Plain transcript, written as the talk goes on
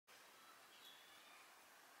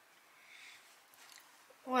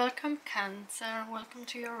Welcome Cancer, welcome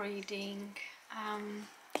to your reading.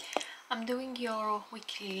 I'm doing your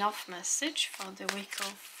weekly love message for the week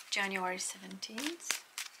of January 17th.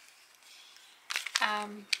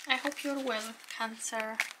 I hope you're well,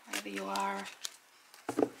 Cancer, wherever you are.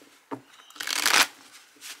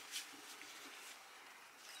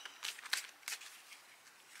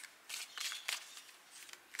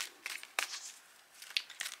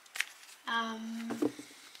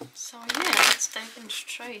 So yeah, let's dive in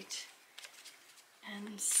straight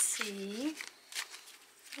and see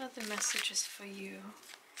what the message is for you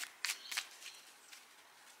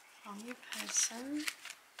from your person,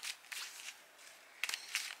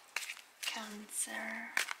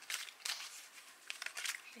 Cancer.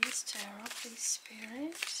 Please Tarot, please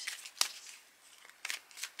Spirit,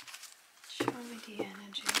 show me the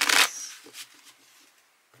energies.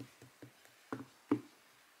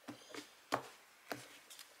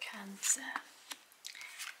 Cancer.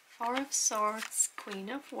 Four of Swords, Queen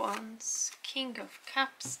of Wands, King of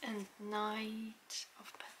Cups and Knight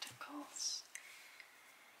of Pentacles.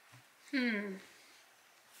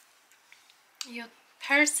 Your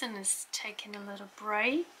person is taking a little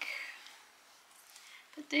break,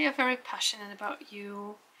 but they are very passionate about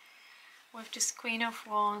you with this Queen of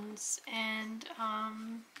Wands, and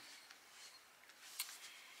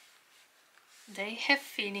they have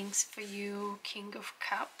feelings for you, King of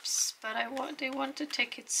Cups, but they want to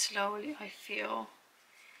take it slowly, I feel.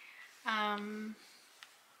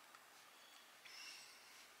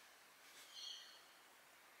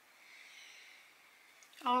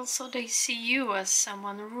 Also, they see you as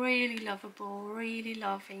someone really lovable, really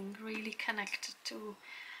loving, really connected to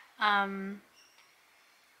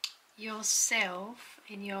yourself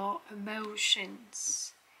and your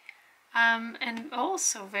emotions. And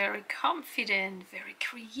also very confident, very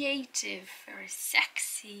creative, very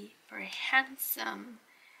sexy, very handsome.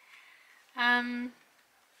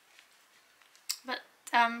 But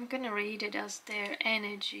I'm gonna read it as their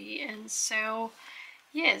energy, and so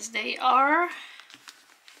yes, they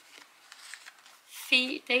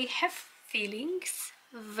have feelings,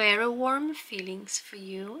 very warm feelings for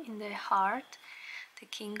you in their heart. The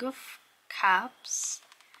King of Cups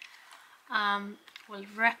will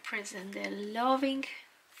represent their loving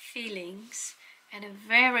feelings and a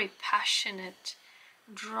very passionate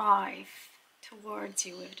drive towards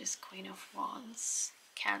you with this Queen of Wands,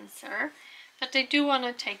 Cancer. But they do want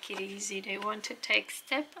to take it easy. They want to take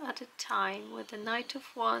step at a time. With the Knight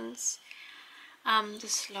of Wands, the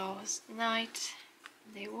slowest knight,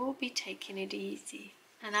 they will be taking it easy.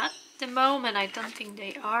 And at the moment, I don't think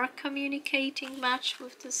they are communicating much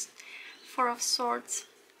with this Four of Swords.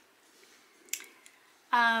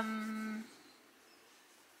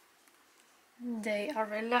 They are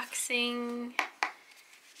relaxing.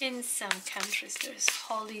 In some countries there's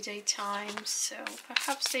holiday time, so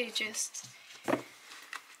perhaps they just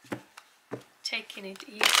taking it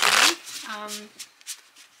easy.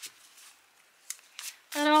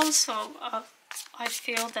 And also I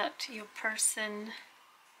feel that your person,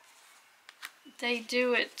 they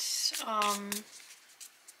do it,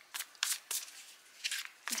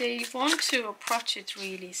 they want to approach it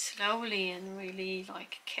really slowly and really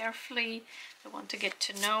carefully. They want to get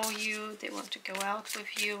to know you, they want to go out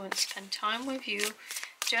with you and spend time with you,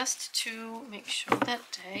 just to make sure that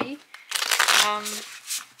they,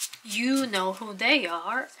 you know who they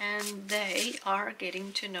are and they are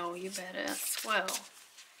getting to know you better as well.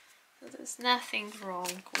 So there's nothing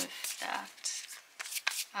wrong with that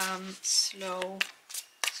slow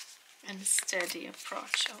and steady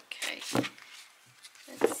approach. Okay.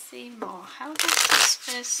 Let's see more. How does this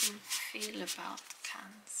person feel about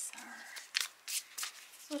Cancer?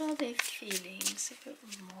 What are their feelings? A bit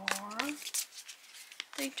more.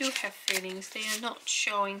 They do have feelings. They are not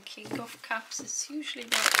showing. King of Cups is usually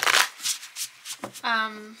that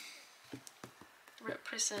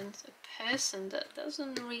represents a person that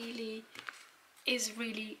is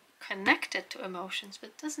really connected to emotions,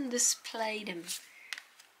 but doesn't display them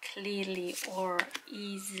clearly or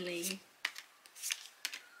easily.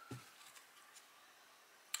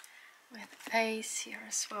 With Ace here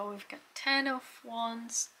as well, we've got 10 of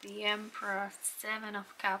Wands, the Emperor, 7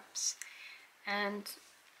 of Cups, and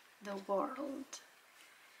the World.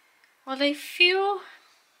 Well, they feel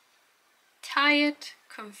tired,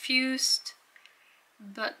 confused,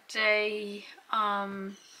 but they are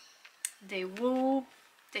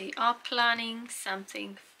planning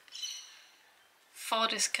something for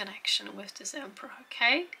this connection with this Emperor.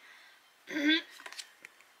 Okay.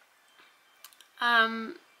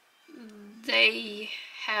 They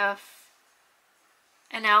have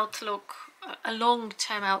an outlook, a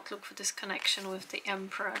long-term outlook for this connection with the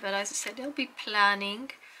Emperor. But as I said, they'll be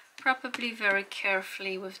planning probably very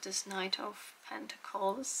carefully with this Knight of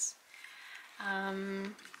Pentacles.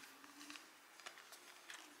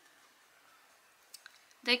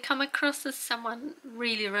 They come across as someone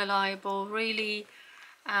really reliable, really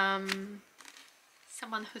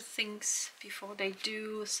someone who thinks before they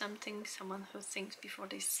do something, someone who thinks before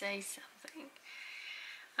they say something.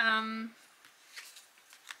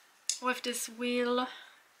 With this Wheel,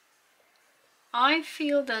 I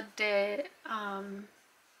feel that they,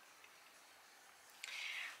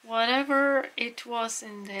 whatever it was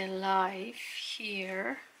in their life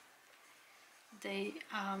here, they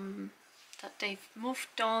that they've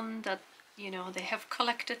moved on, that, you know, they have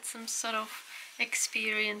collected some sort of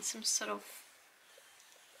experience, some sort of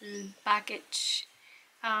baggage.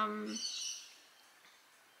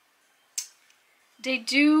 They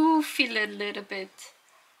do feel a little bit,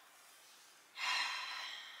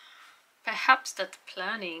 perhaps that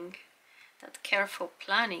planning, that careful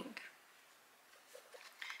planning,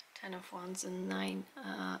 10 of Wands and 9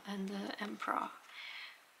 and the Emperor,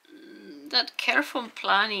 that careful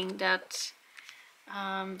planning, that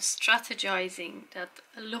strategizing, that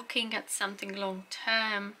looking at something long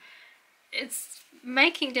term, it's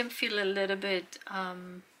making them feel a little bit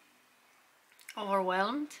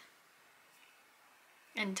overwhelmed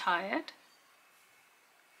and tired.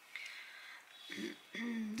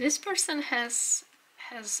 This person has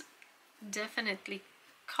definitely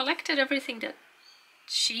collected everything that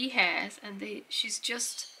she has, and she's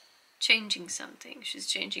just changing something. She's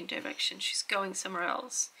changing direction. She's going somewhere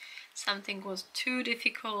else. Something was too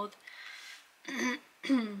difficult.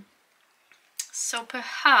 So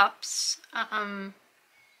perhaps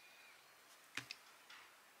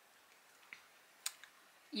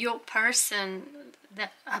your person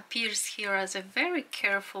that appears here as a very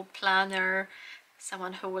careful planner,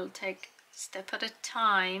 someone who will take a step at a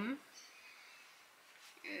time,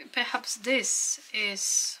 perhaps this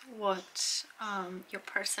is what your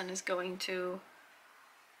person is going to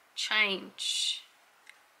change.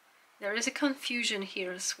 There is a confusion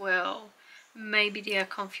here as well. Maybe they are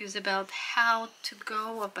confused about how to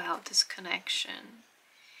go about this connection,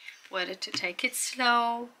 whether to take it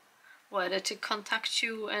slow, whether to contact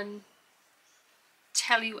you and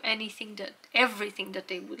tell you everything that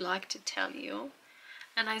they would like to tell you.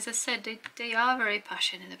 And as I said, they are very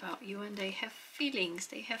passionate about you, and they have feelings.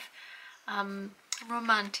 They have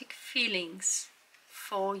romantic feelings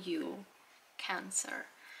for you, Cancer.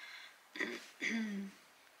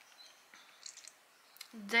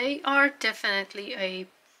 They are definitely a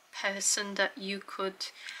person that you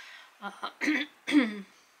could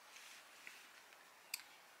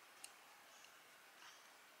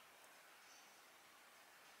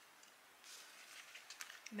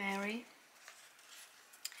marry.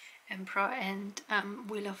 Emperor and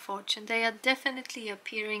Wheel of Fortune. They are definitely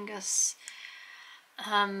appearing as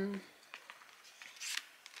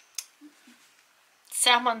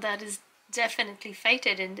someone that is definitely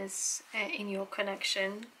fated in this, in your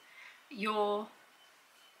connection. You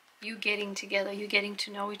getting together, you getting to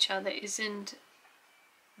know each other isn't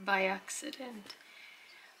by accident.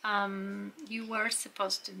 You were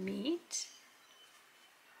supposed to meet.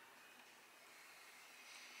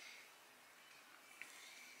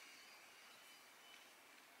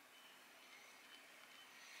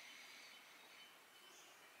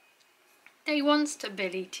 They want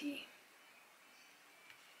stability,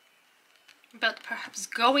 but perhaps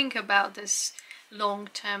going about this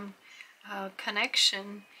long-term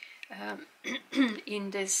connection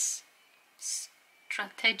in this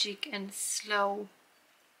strategic and slow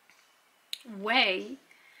way,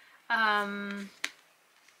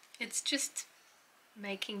 it's just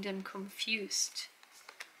making them confused.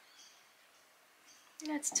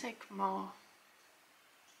 Let's take more.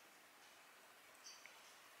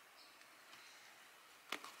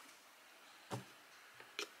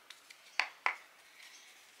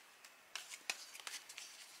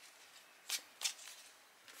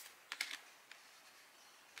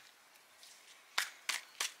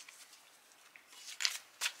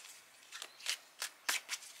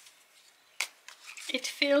 It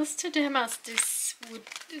feels to them as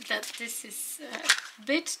that this is a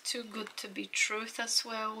bit too good to be truth as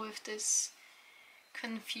well, with this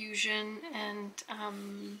confusion and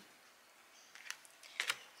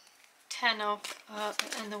 10 of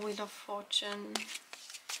and the Wheel of Fortune.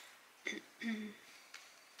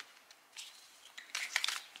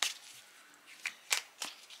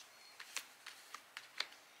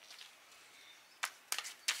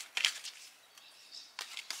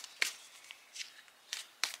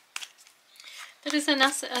 The There is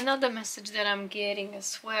another message that I'm getting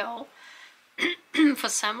as well. For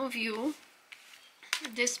some of you,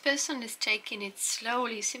 this person is taking it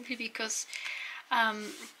slowly simply because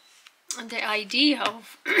the idea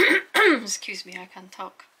of excuse me, I can't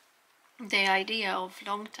talk. The idea of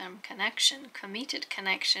long-term connection, committed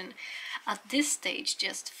connection at this stage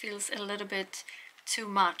just feels a little bit too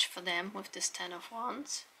much for them with this Ten of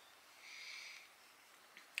Wands.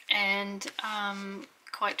 And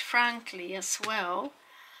quite frankly as well,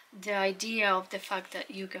 the idea of the fact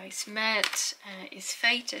that you guys met is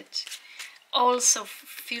fated also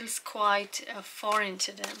feels quite foreign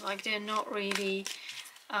to them, like they're not really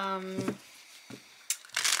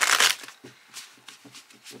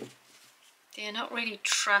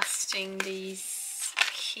trusting these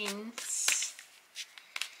hints.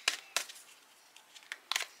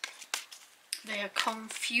 They are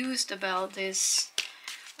confused about this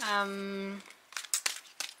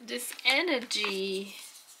this energy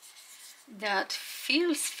that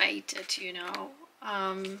feels fated, you know.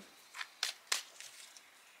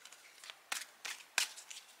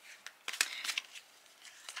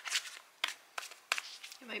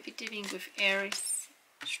 You might be dealing with Aries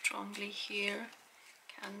strongly here,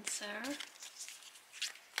 Cancer.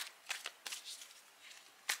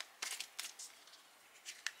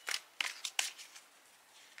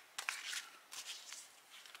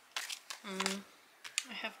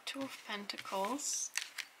 I have Two of Pentacles.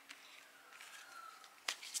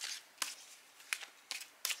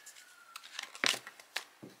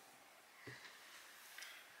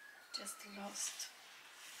 Just lost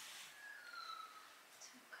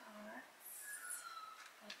two cards,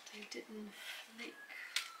 but they didn't flick,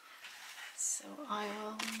 so I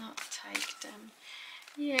will not take them.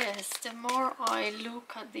 Yes, the more I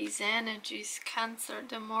look at these energies, Cancer,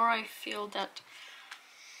 the more I feel that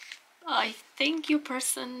I think your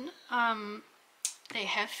person, they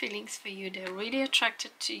have feelings for you, they're really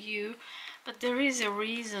attracted to you, but there is a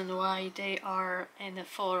reason why they are in the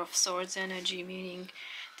Four of Swords energy, meaning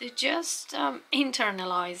they're just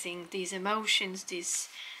internalizing these emotions, this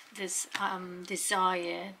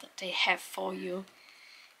desire that they have for you.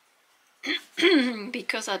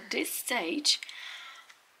 Because at this stage,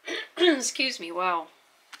 excuse me, wow,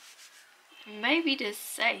 maybe this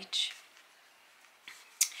stage,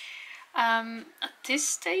 at this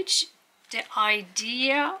stage, the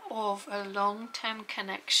idea of a long-term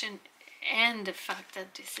connection and the fact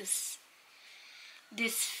that this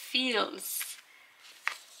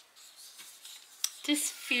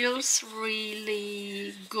feels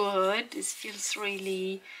really good, this feels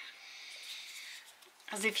really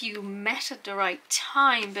as if you met at the right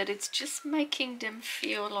time, but it's just making them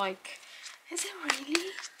feel like, is it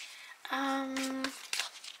really? I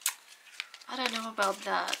don't know about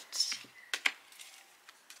that.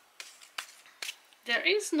 There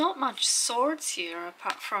is not much swords here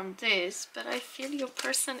apart from this, but I feel your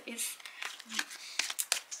person is,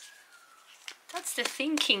 that's the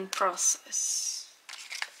thinking process.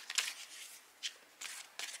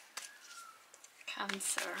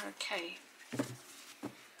 Cancer, okay.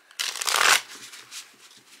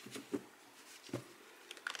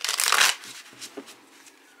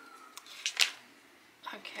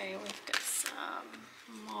 Okay, we've got some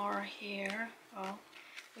more here. Well,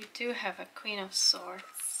 we do have a Queen of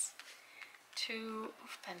Swords, Two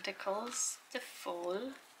of Pentacles, the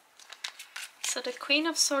Fool. So the Queen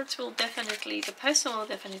of Swords will definitely, the person will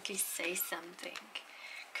definitely say something,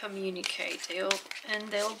 communicate, and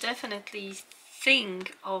they'll definitely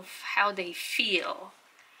think of how they feel.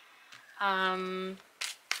 The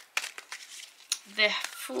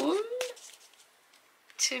Fool,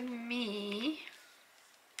 to me,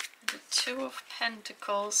 the Two of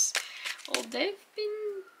Pentacles, well, they've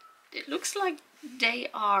been, it looks like they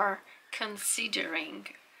are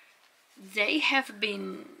considering, they have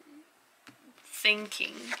been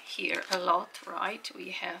thinking here a lot, right?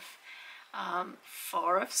 We have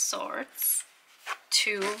Four of Swords,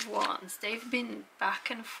 Two of Wands. They've been back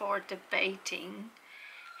and forth debating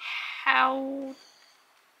how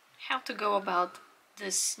to go about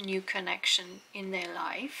this new connection in their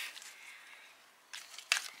life.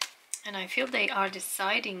 And I feel they are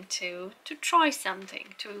deciding to try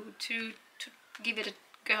something, to give it a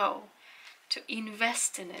go, to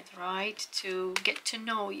invest in it, right? To get to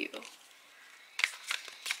know you,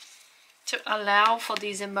 to allow for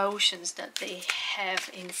these emotions that they have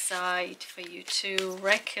inside for you, to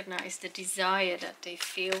recognize the desire that they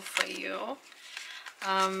feel for you.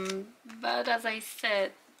 But as I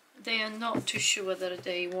said, they are not too sure whether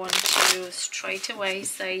they want to straight away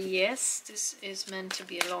say, yes, this is meant to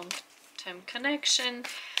be a long-term connection.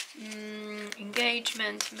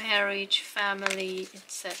 engagement, marriage, family,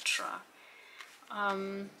 etc.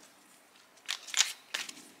 One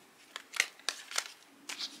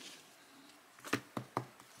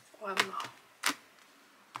more.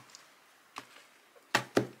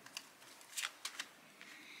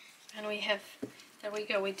 And we have, there we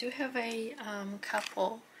go, we do have a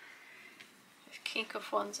couple, with King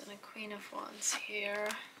of Wands and a Queen of Wands here.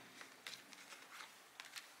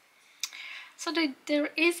 So there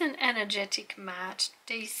is an energetic match.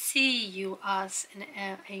 They see you as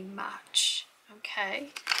a match, okay?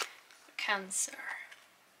 Cancer.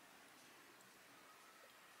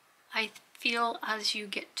 I feel as you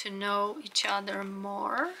get to know each other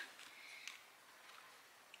more,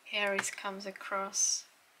 Aries comes across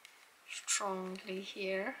strongly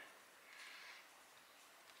here.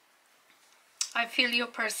 I feel your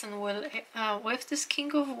person will, with this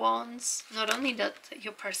King of Wands, not only that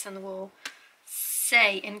your person will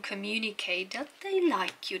say and communicate that they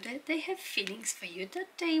like you, that they have feelings for you,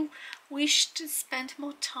 that they wish to spend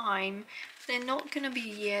more time. They're not going to be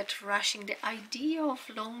yet rushing. The idea of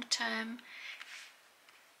long-term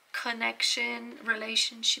connection,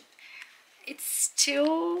 relationship, it's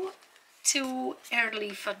still too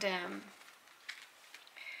early for them.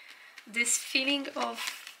 This feeling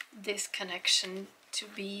of this connection to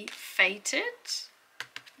be fated,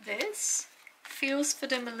 this feels for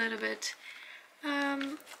them a little bit,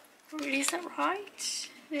 is that right?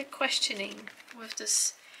 They're questioning with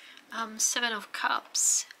this Seven of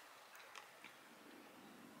Cups.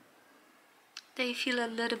 They feel a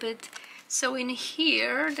little bit, so in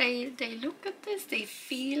here they look at this, they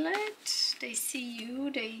feel it, they see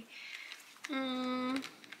you, they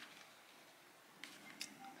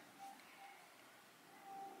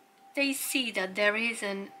see that there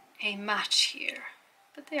isn't a match here,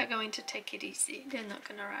 but they are going to take it easy. They're not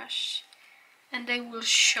going to rush. And they will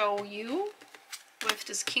show you with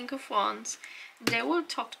this King of Wands. They will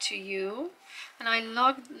talk to you. And I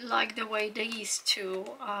like the way these two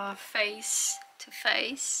are face to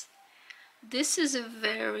face. This is a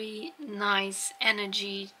very nice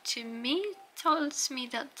energy. To me, it tells me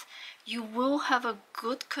that you will have a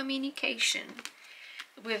good communication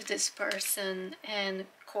with this person, and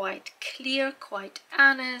quite clear, quite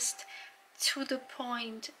honest, to the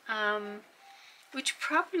point, which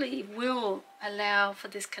probably will allow for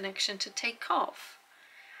this connection to take off.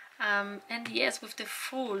 And yes, with the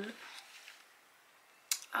Fool,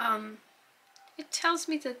 it tells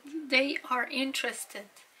me that they are interested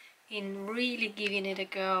in really giving it a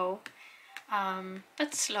go,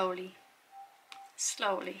 but slowly.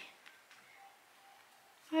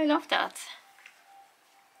 I love that.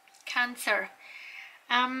 Cancer.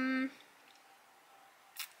 I'm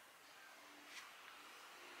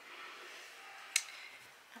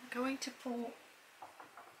going to pull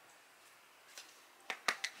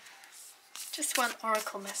just one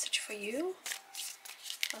oracle message for you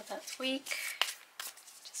for that week.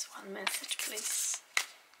 Just one message, please.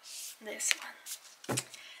 This one.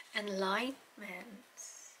 Enlightenment.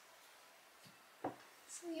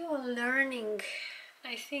 So you're learning.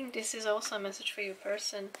 I think this is also a message for your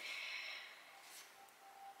person.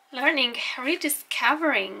 Learning,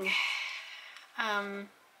 rediscovering how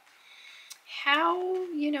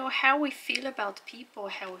we feel about people,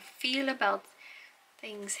 how we feel about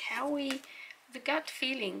things, the gut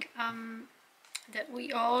feeling that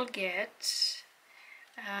we all get.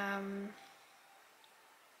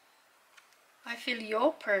 I feel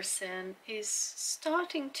your person is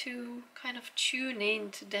starting to kind of tune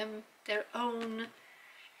in to their own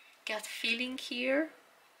gut feeling here.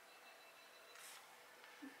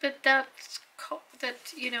 But that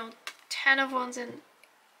Ten of Wands and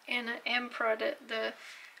an Emperor, the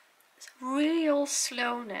real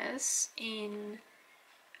slowness in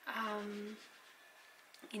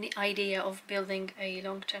the idea of building a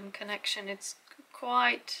long-term connection, it's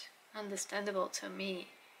quite understandable to me,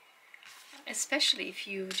 especially if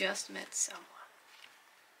you just met someone.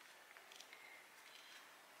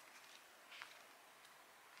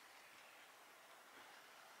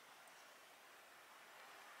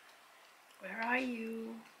 Where are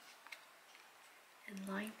you?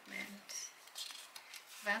 Enlightenment.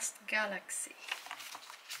 Vast galaxy.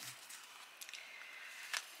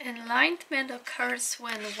 Enlightenment occurs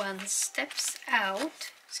when one steps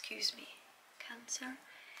out, Cancer,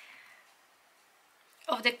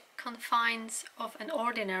 of the confines of an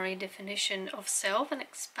ordinary definition of self and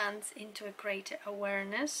expands into a greater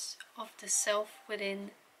awareness of the self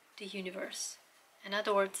within the universe. In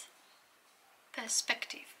other words,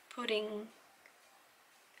 perspective, putting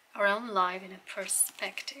our own life in a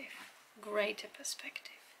perspective, greater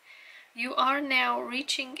perspective. You are now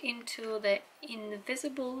reaching into the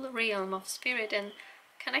invisible realm of spirit and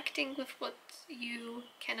connecting with what you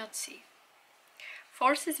cannot see.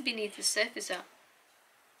 Forces beneath the surface are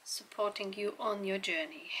supporting you on your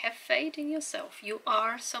journey. Have faith in yourself. You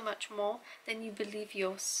are so much more than you believe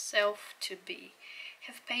yourself to be.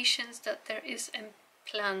 Have patience that there is a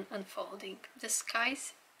plan unfolding. The sky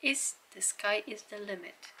is the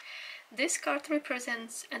limit. This card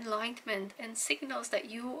represents enlightenment and signals that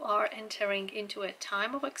you are entering into a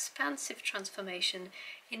time of expansive transformation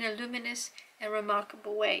in a luminous and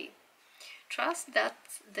remarkable way. Trust that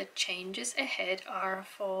the changes ahead are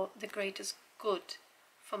for the greatest good.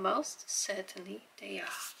 For most, certainly they are.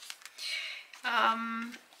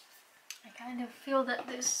 I kind of feel that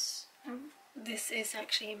this is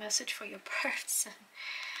actually a message for your person.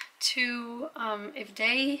 To if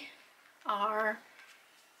they are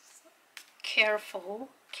careful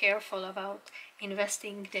about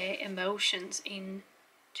investing their emotions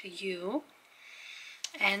into you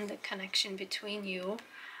and the connection between you,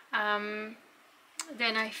 then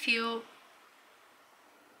I feel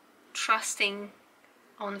trusting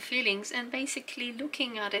on feelings and basically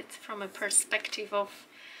looking at it from a perspective of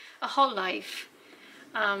a whole life.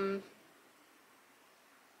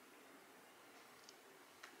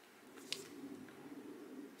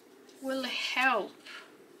 Will help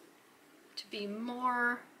to be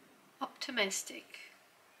more optimistic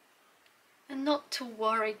and not to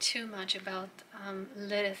worry too much about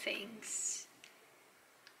little things.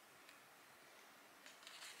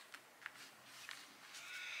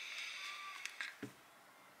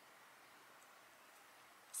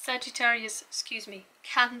 Sagittarius,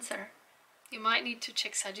 Cancer. You might need to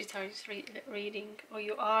check Sagittarius reading, or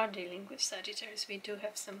you are dealing with Sagittarius. We do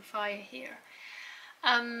have some fire here.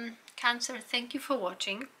 Cancer, thank you for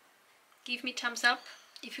watching. Give me thumbs up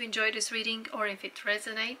if you enjoyed this reading or if it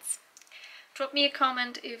resonates. Drop me a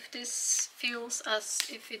comment if this feels as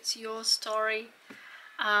if it's your story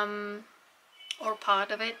or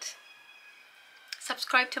part of it.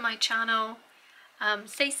 Subscribe to my channel.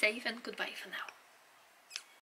 Stay safe and goodbye for now.